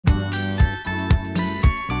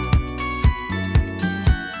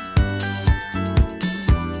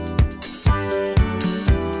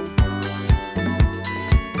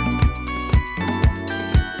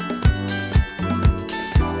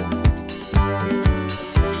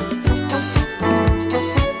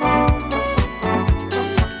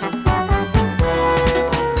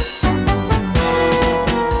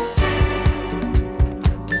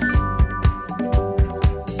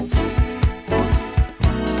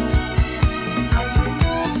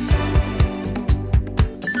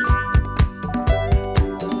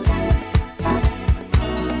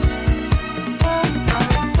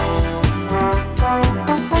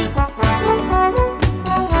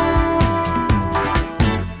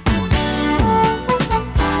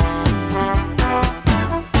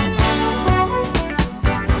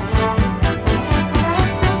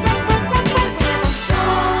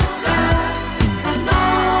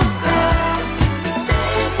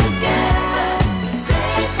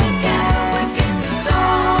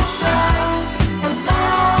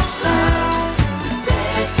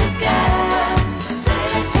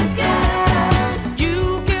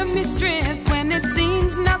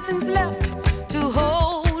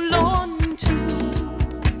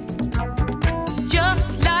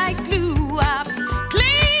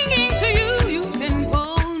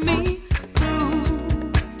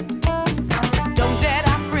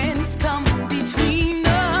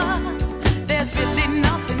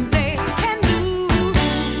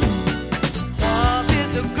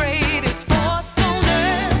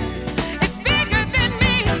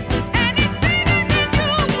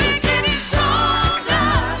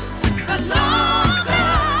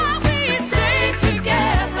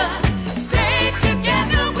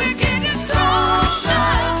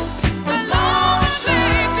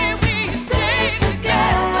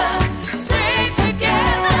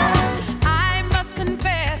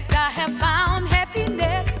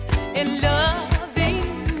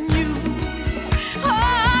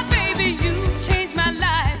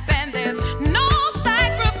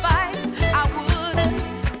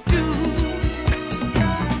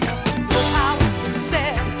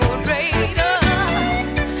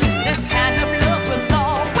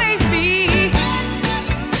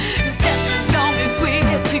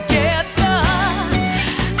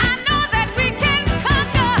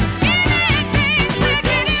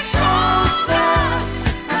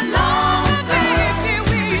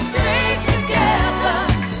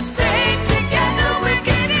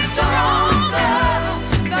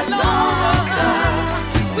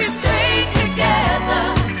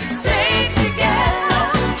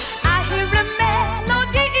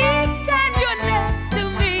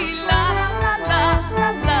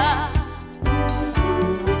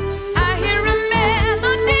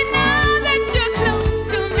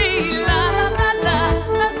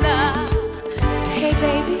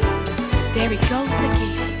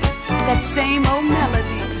same old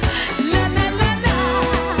melody. La la la la.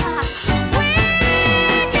 We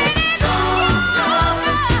get stronger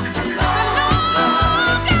the longer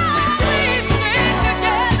we stay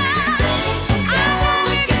together.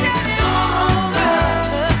 We get stronger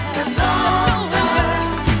the longer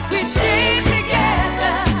we stay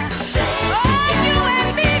together. Oh, you and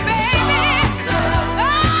me, baby.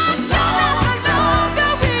 Oh, the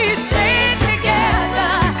longer we stay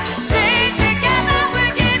together,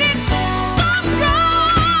 we're getting so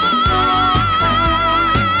strong.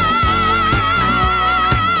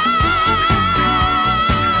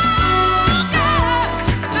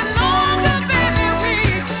 The longer, baby, we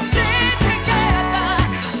stay together,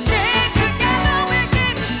 we're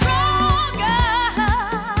getting stronger.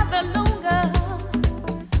 The longer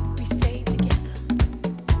we stay together,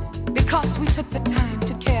 because we took the time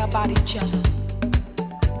to care about each other,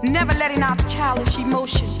 never letting our childish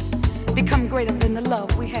emotions become greater than the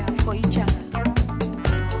love we have for each other.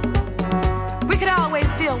 We could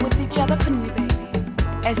always deal with each other, couldn't we, baby?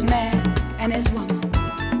 As man and as woman.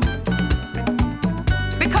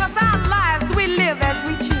 Because